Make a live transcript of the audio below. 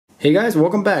Hey guys,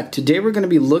 welcome back. Today we're going to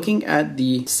be looking at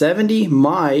the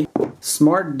 70My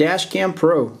Smart Dashcam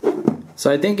Pro.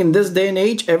 So I think in this day and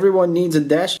age, everyone needs a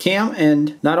dash cam,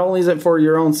 and not only is it for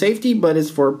your own safety, but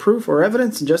it's for proof or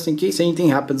evidence just in case anything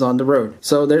happens on the road.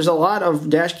 So there's a lot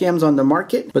of dash cams on the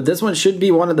market, but this one should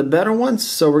be one of the better ones.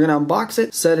 So we're going to unbox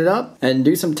it, set it up, and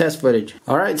do some test footage.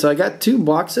 Alright, so I got two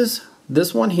boxes.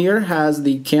 This one here has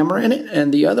the camera in it,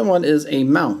 and the other one is a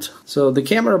mount. So the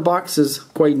camera box is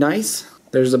quite nice.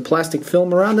 There's a plastic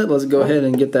film around it. Let's go ahead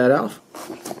and get that off.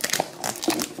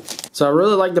 So I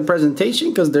really like the presentation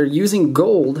because they're using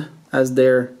gold as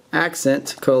their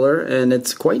accent color, and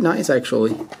it's quite nice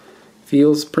actually.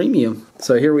 Feels premium.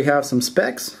 So here we have some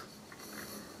specs.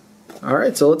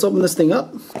 Alright, so let's open this thing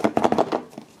up.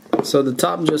 So the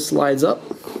top just slides up,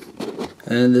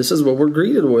 and this is what we're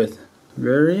greeted with.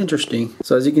 Very interesting.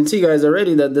 So as you can see guys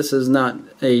already that this is not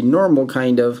a normal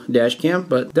kind of dash cam,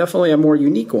 but definitely a more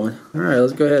unique one. Alright,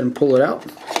 let's go ahead and pull it out.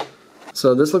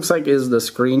 So this looks like is the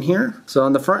screen here. So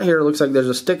on the front here it looks like there's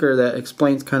a sticker that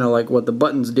explains kind of like what the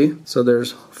buttons do. So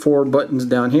there's 4 buttons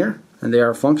down here, and they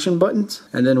are function buttons.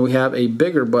 And then we have a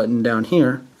bigger button down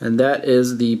here, and that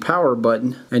is the power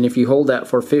button. And if you hold that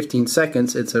for 15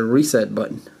 seconds, it's a reset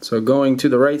button. So going to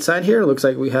the right side here, looks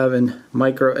like we have a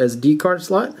micro SD card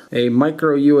slot, a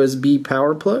micro USB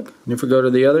power plug. And if we go to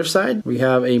the other side, we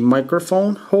have a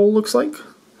microphone hole, looks like,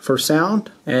 for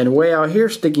sound. And way out here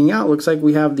sticking out looks like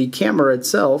we have the camera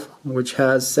itself, which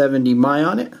has 70My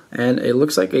on it, and it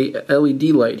looks like a LED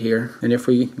light here. And if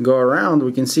we go around,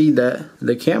 we can see that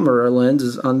the camera lens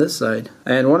is on this side.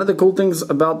 And one of the cool things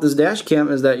about this dash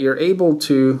cam is that you're able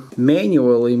to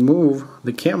manually move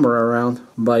the camera around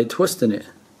by twisting it.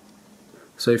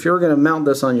 So if you're going to mount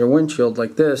this on your windshield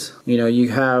like this, you know, you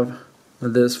have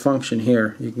this function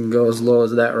here. You can go as low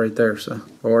as that right there, so,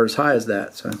 or as high as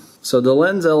that. So the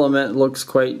lens element looks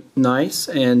quite nice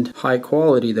and high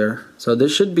quality there. So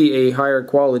this should be a higher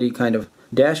quality kind of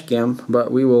dash cam, but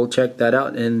we will check that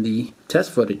out in the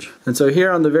test footage. And so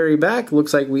here on the very back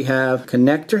looks like we have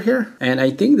connector here, and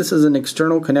I think this is an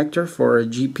external connector for a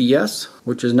GPS,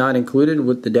 which is not included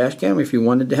with the dash cam if you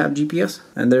wanted to have GPS.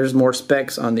 And there's more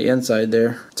specs on the inside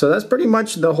there. So that's pretty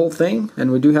much the whole thing,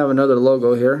 and we do have another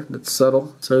logo here that's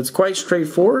subtle. So it's quite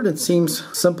straightforward. It seems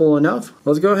simple enough.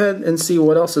 Let's go ahead and see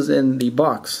what else is in the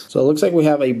box. So it looks like we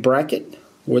have a bracket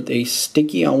with a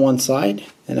sticky on one side,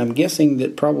 and I'm guessing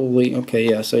that probably, okay,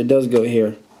 yeah, so it does go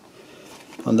here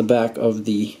on the back of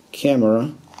the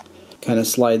camera, kind of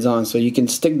slides on, so you can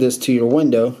stick this to your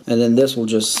window and then this will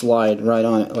just slide right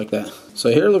on it like that.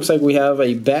 So here it looks like we have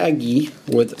a baggie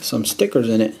with some stickers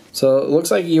in it. So it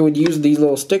looks like you would use these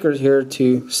little stickers here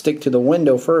to stick to the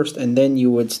window first, and then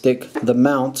you would stick the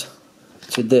mount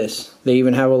to this. They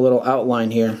even have a little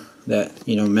outline here that,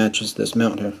 you know, matches this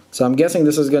mount here. So I'm guessing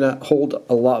this is going to hold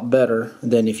a lot better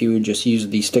than if you would just use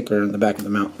the sticker in the back of the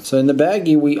mount. So in the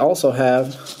baggie we also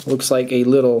have, looks like a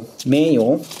little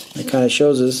manual that kind of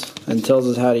shows us and tells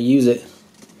us how to use it.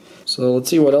 So let's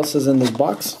see what else is in this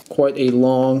box. Quite a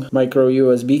long micro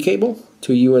USB cable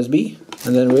to USB.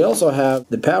 And then we also have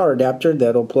the power adapter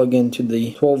that'll plug into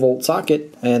the 12-volt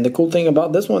socket. And the cool thing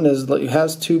about this one is that it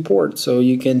has 2 ports, so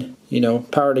you can, you know,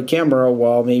 power the camera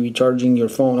while maybe charging your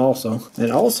phone also.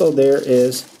 And also there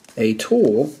is a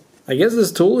tool. I guess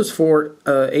this tool is for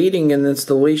aiding in the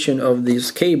installation of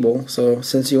this cable. So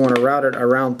since you want to route it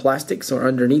around plastics or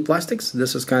underneath plastics,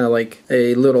 this is kind of like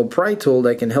a little pry tool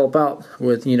that can help out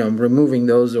with, you know, removing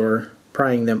those or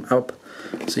prying them up,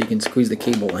 so you can squeeze the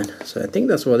cable in. So I think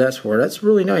that's what that's for. That's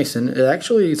really nice, and it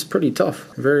actually it's pretty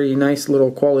tough. Very nice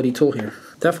little quality tool here.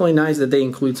 Definitely nice that they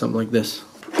include something like this.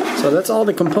 So that's all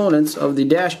the components of the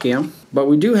dash cam, but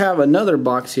we do have another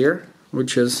box here,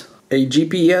 which is a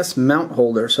GPS mount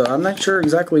holder. So I'm not sure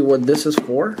exactly what this is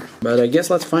for, but I guess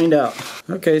let's find out.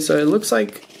 Okay, so it looks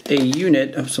like a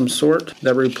unit of some sort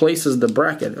that replaces the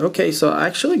bracket. Okay, so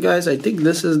actually guys, I think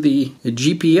this is the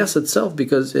GPS itself,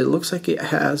 because it looks like it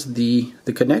has the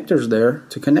connectors there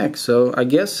to connect. So I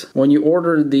guess when you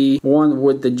order the one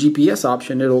with the GPS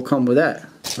option, it'll come with that.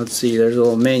 Let's see, there's a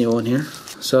little manual in here.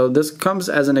 So this comes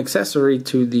as an accessory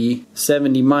to the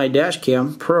 70My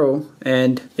Dashcam Pro,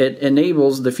 and it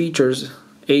enables the features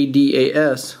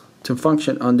ADAS to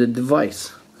function on the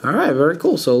device. Alright, very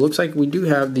cool. So it looks like we do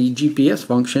have the GPS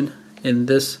function in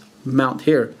this mount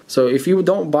here. So if you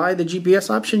don't buy the GPS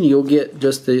option, you'll get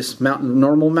just this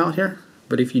normal mount here.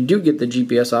 But if you do get the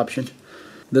GPS option,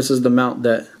 this is the mount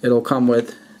that it'll come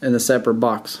with in a separate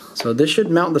box. So this should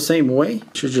mount the same way.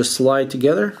 It should just slide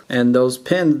together, and those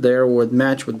pins there would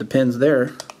match with the pins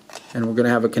there, and we're going to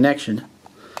have a connection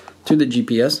to the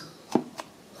GPS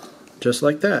just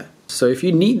like that. So if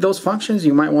you need those functions,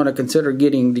 you might want to consider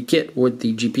getting the kit with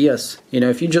the GPS. You know,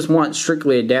 if you just want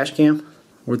strictly a dash cam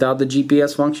without the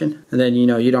GPS function, and then you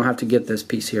know you don't have to get this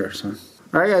piece here. So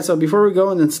alright guys, so before we go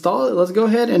and install it, let's go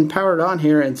ahead and power it on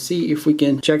here and see if we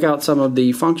can check out some of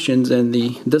the functions and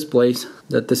the displays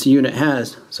that this unit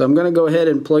has. So I'm going to go ahead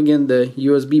and plug in the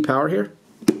USB power here.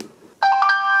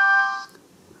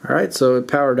 Alright, so it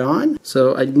powered on.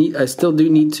 So I still do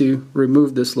need to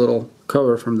remove this little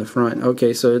cover from the front.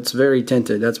 Okay, so it's very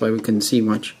tinted, that's why we couldn't see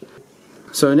much.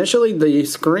 So initially the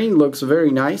screen looks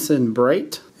very nice and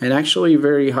bright and actually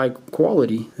very high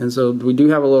quality. And so we do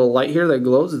have a little light here that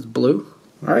glows, it's blue.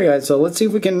 Alright guys, so let's see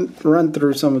if we can run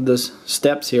through some of the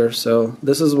steps here. So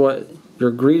this is what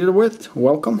you're greeted with,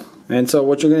 welcome. And so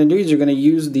what you're going to do is you're going to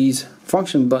use these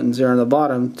function buttons here on the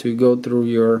bottom to go through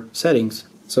your settings.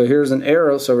 So here's an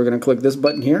arrow, so we're going to click this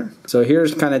button here. So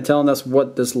here's kind of telling us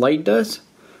what this light does.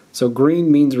 So green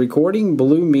means recording,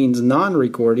 blue means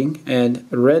non-recording, and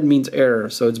red means error.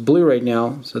 So it's blue right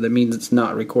now, so that means it's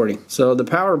not recording. So the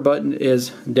power button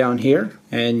is down here,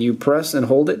 and you press and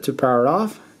hold it to power it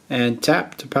off, and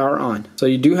tap to power on. So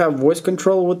you do have voice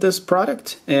control with this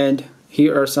product, and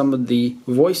here are some of the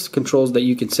voice controls that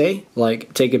you can say,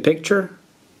 like take a picture,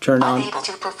 turn on. Unable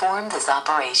to perform this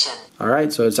operation.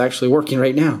 Alright, so it's actually working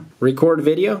right now. Record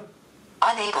video.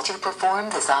 Unable to perform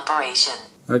this operation.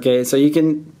 Okay, so you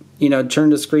can, you know, turn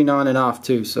the screen on and off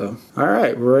too. So,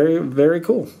 alright, very, very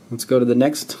cool. Let's go to the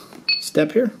next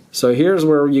step here. So here's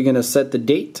where you're going to set the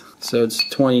date. So it's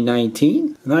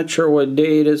 2019. I'm not sure what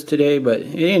day it is today, but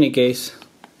in any case,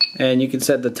 and you can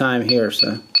set the time here,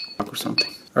 so or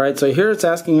something. Alright, so here it's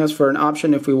asking us for an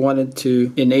option if we wanted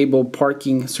to enable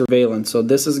parking surveillance. So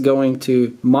this is going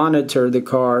to monitor the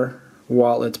car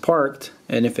while it's parked,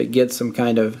 and if it gets some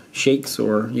kind of shakes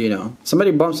or, you know,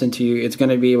 somebody bumps into you, it's going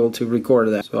to be able to record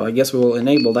that. So I guess we'll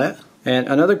enable that. And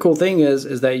another cool thing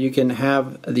is that you can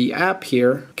have the app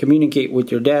here communicate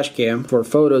with your dash cam for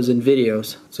photos and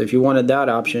videos. So if you wanted that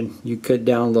option, you could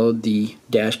download the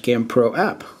Dashcam Pro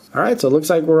app. Alright, so it looks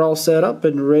like we're all set up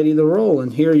and ready to roll.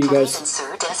 And here you guys...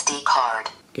 Insert SD card.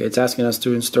 Okay, it's asking us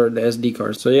to insert the SD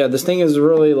card. So yeah, this thing is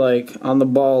really like on the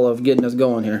ball of getting us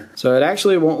going here. So it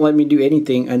actually won't let me do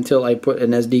anything until I put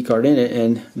an SD card in it,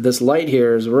 and this light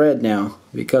here is red now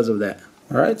because of that.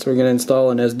 Alright, so we're going to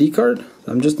install an SD card.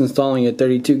 I'm just installing a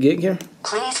 32 gig here.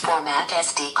 Please format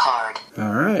SD card.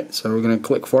 Alright, so we're going to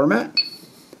click format.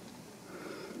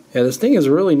 Yeah, this thing is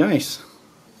really nice.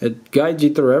 It guides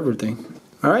you through everything.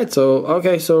 Alright, so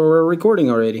okay, so we're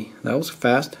recording already. That was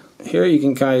fast. Here you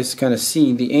can guys kind of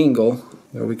see the angle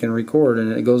where we can record,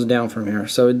 and it goes down from here.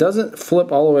 So it doesn't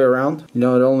flip all the way around. You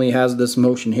know, it only has this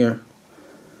motion here.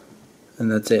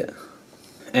 And that's it.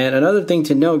 And another thing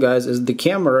to know, guys, is the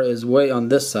camera is way on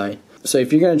this side. So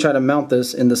if you're going to try to mount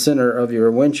this in the center of your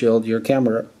windshield, your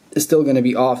camera is still going to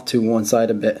be off to one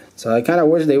side a bit. So I kind of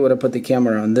wish they would have put the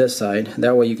camera on this side.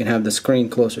 That way you can have the screen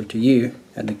closer to you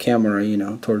and the camera, you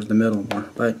know, towards the middle more.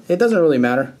 But it doesn't really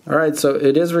matter. Alright, so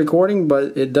it is recording,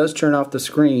 but it does turn off the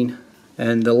screen,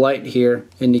 and the light here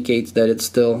indicates that it's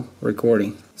still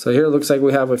recording. So here it looks like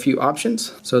we have a few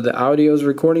options. So the audio is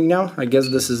recording now. I guess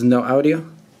this is no audio.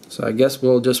 So I guess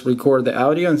we'll just record the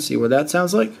audio and see what that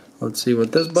sounds like. Let's see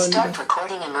what this button Start does.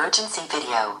 recording emergency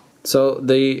video. So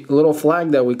the little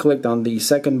flag that we clicked on, the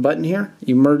second button here,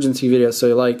 emergency video.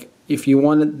 So like if you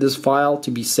wanted this file to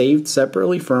be saved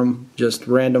separately from just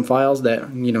random files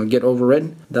that, you know, get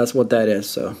overwritten, that's what that is.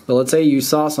 So let's say you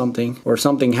saw something or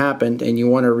something happened and you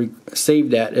want to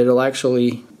save that, it'll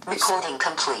actually... Recording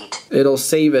complete. It'll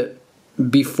save it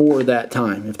before that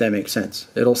time, if that makes sense.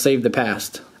 It'll save the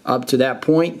past up to that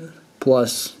point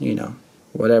plus, you know,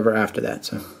 whatever after that.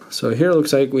 So here it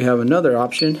looks like we have another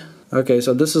option. Okay,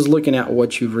 so this is looking at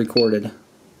what you've recorded.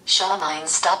 Shawmine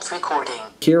stops recording.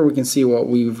 Here we can see what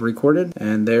we've recorded,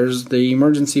 and there's the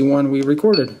emergency one we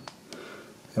recorded.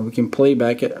 And we can play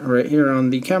back it right here on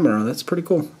the camera. That's pretty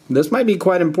cool. This might be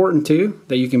quite important too,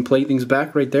 that you can play things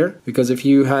back right there, because if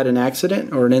you had an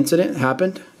accident or an incident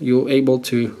happened, you're able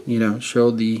to, you know,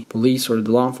 show the police or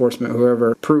the law enforcement,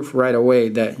 whoever, proof right away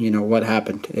that, you know, what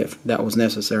happened if that was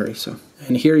necessary. So,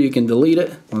 and here you can delete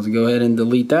it. Let's go ahead and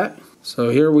delete that. So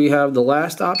here we have the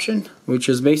last option, which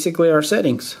is basically our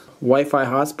settings. Wi-Fi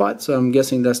hotspot, so I'm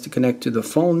guessing that's to connect to the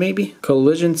phone maybe.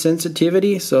 Collision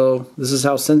sensitivity, so this is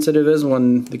how sensitive it is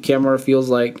when the camera feels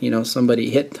like, you know,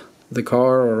 somebody hit the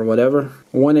car or whatever.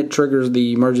 When it triggers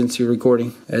the emergency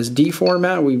recording. SD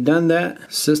format, we've done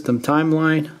that. System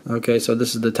timeline. Okay, so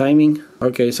this is the timing.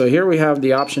 Okay, so here we have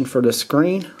the option for the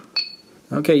screen.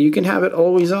 Okay, you can have it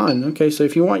always on. Okay, so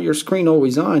if you want your screen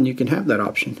always on, you can have that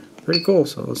option. Pretty cool,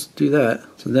 so let's do that.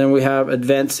 So then we have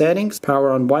advanced settings,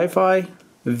 power on Wi-Fi,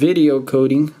 video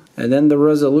coding, and then the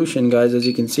resolution, guys. As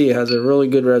you can see, it has a really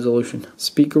good resolution.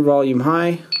 Speaker volume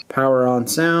high, power on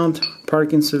sound,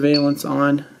 parking surveillance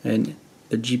on, and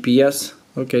the GPS.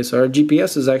 Okay, so our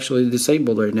GPS is actually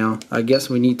disabled right now. I guess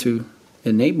we need to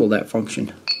enable that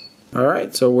function.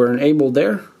 Alright, so we're enabled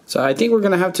there. So I think we're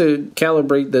going to have to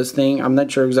calibrate this thing. I'm not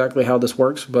sure exactly how this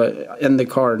works, but in the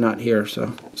car, not here.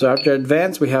 So after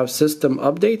advanced, we have system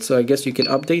update. So I guess you can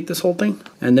update this whole thing.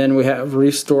 And then we have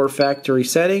restore factory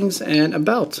settings and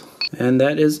about. And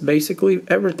that is basically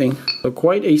everything. So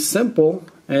quite a simple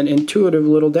and intuitive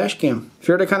little dash cam. If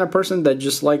you're the kind of person that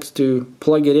just likes to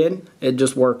plug it in, it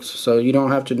just works. So you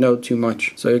don't have to know too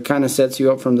much. So it kind of sets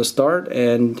you up from the start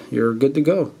and you're good to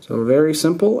go. So very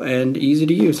simple and easy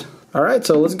to use. Alright,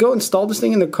 so let's go install this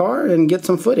thing in the car and get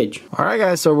some footage. Alright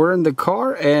guys, so we're in the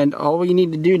car and all we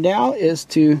need to do now is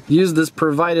to use this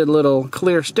provided little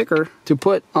clear sticker to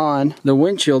put on the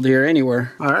windshield here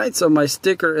anywhere. Alright, so my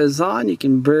sticker is on. You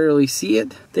can barely see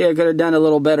it. I think I could have done a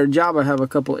little better job. I have a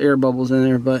couple air bubbles in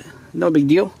there, but no big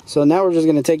deal. So now we're just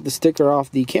going to take the sticker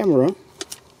off the camera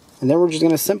and then we're just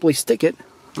going to simply stick it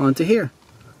onto here.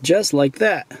 Just like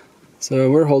that.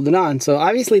 So we're holding on. So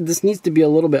obviously this needs to be a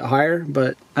little bit higher,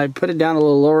 but I put it down a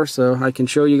little lower so I can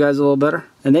show you guys a little better.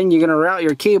 And then you're going to route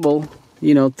your cable,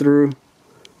 you know, through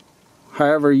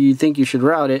however you think you should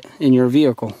route it in your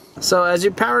vehicle. So as you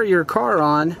power your car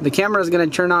on, the camera is going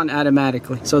to turn on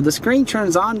automatically. So the screen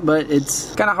turns on, but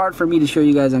it's kind of hard for me to show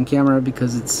you guys on camera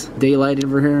because it's daylight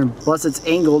over here. Plus it's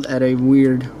angled at a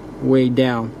weird way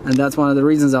down, and that's one of the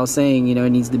reasons I was saying, you know, it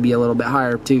needs to be a little bit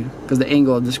higher too, because the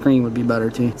angle of the screen would be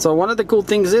better too. So one of the cool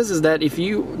things is that if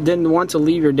you didn't want to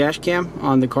leave your dash cam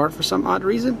on the car for some odd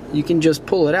reason, you can just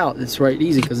pull it out. It's right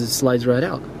easy because it slides right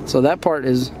out. So that part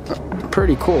is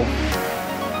pretty cool.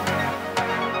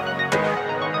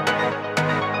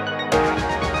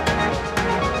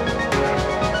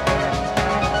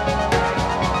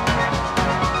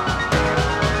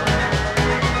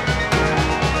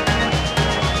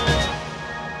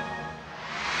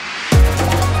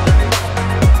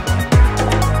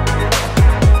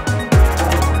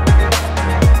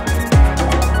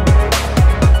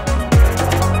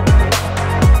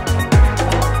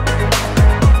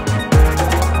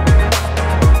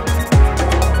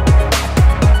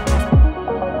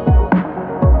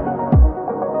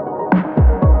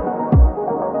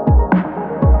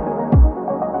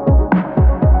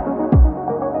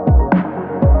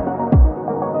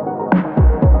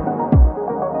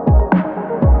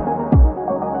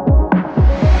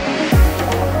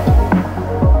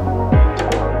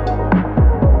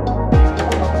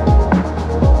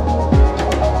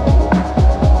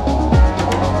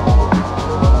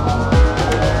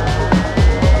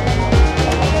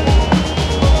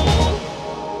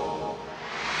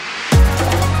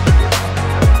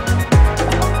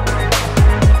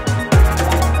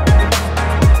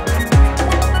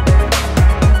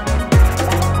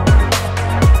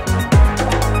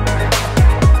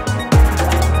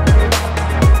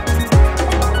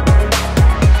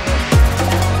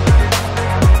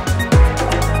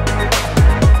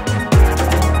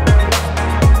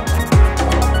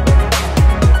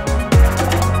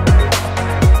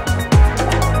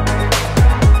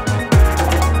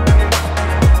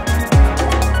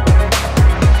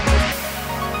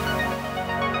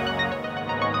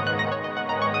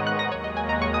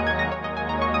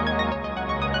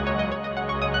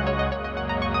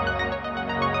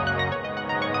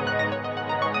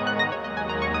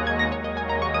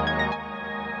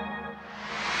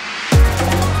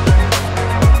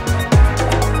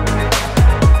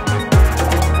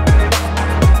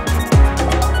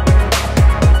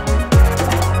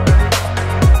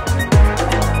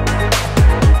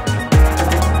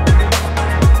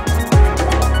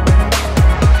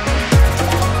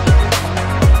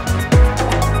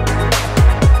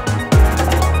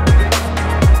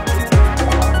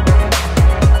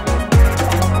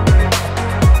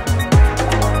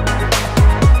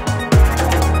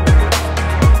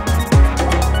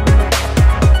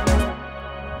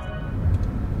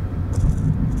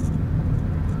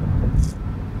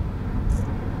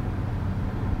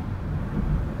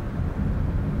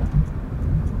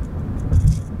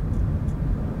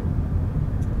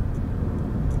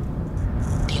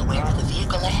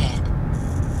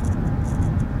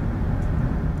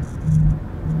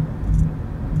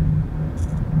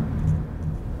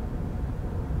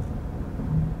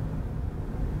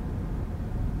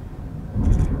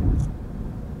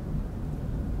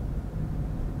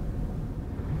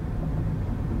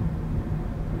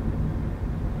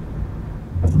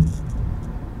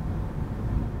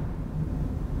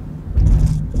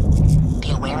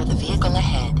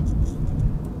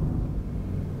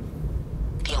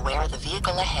 aware of the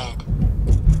vehicle ahead.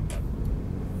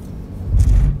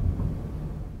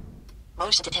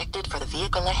 Motion detected for the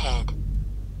vehicle ahead.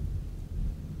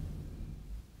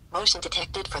 Motion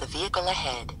detected for the vehicle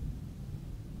ahead.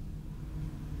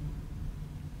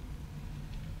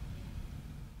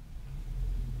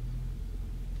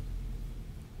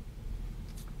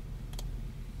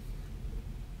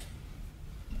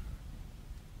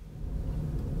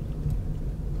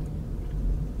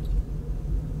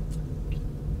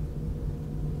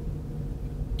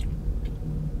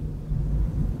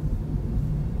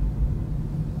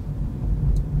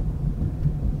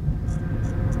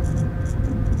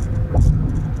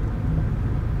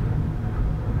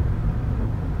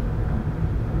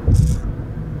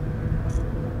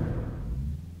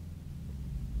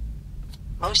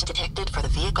 Motion detected for the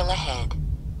vehicle ahead.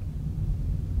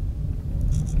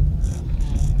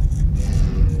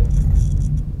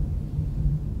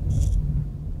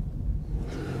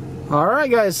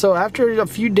 Alright guys, so after a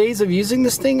few days of using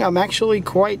this thing, I'm actually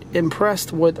quite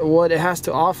impressed with what it has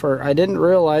to offer. I didn't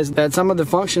realize that some of the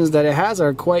functions that it has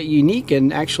are quite unique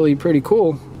and actually pretty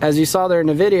cool. As you saw there in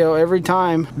the video, every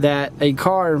time that a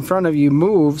car in front of you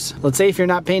moves, let's say if you're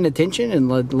not paying attention and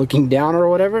looking down or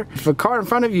whatever, if a car in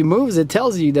front of you moves, it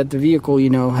tells you that the vehicle, you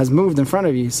know, has moved in front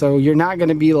of you. So you're not going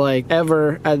to be like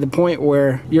ever at the point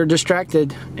where you're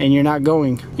distracted and you're not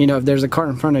going, you know, if there's a car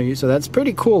in front of you. So that's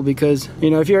pretty cool because,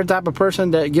 you know, if you're a type of person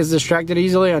that gets distracted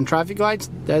easily on traffic lights,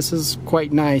 this is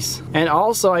quite nice. And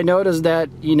also I noticed that,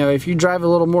 you know, if you drive a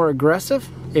little more aggressive,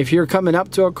 if you're coming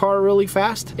up to a car really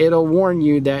fast, it'll warn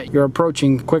you that you're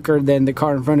approaching quicker than the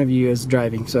car in front of you is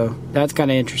driving. So that's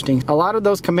kind of interesting. A lot of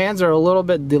those commands are a little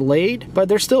bit delayed, but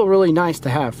they're still really nice to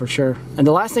have for sure. And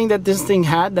the last thing that this thing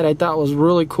had that I thought was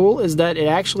really cool is that it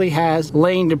actually has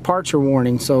lane departure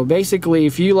warning. So basically,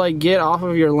 if you like get off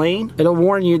of your lane, it'll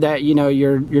warn you that, you know,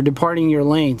 you're departing your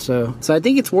lane. So I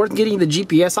think it's worth getting the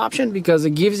GPS option because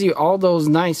it gives you all those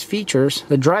nice features,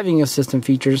 the driving assistant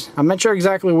features. I'm not sure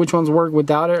exactly which ones work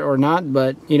without it or not,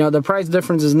 but you know, the price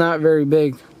difference is not very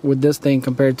big with this thing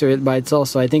compared to it by itself,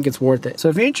 so I think it's worth it. So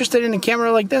if you're interested in a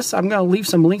camera like this, I'm gonna leave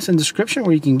some links in the description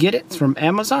where you can get it. It's from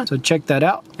Amazon, so check that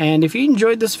out. And if you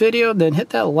enjoyed this video, then hit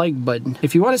that like button.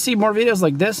 If you want to see more videos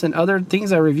like this and other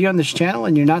things I review on this channel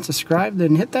and you're not subscribed,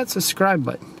 then hit that subscribe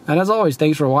button. And as always,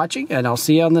 thanks for watching, and I'll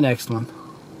see you on the next one.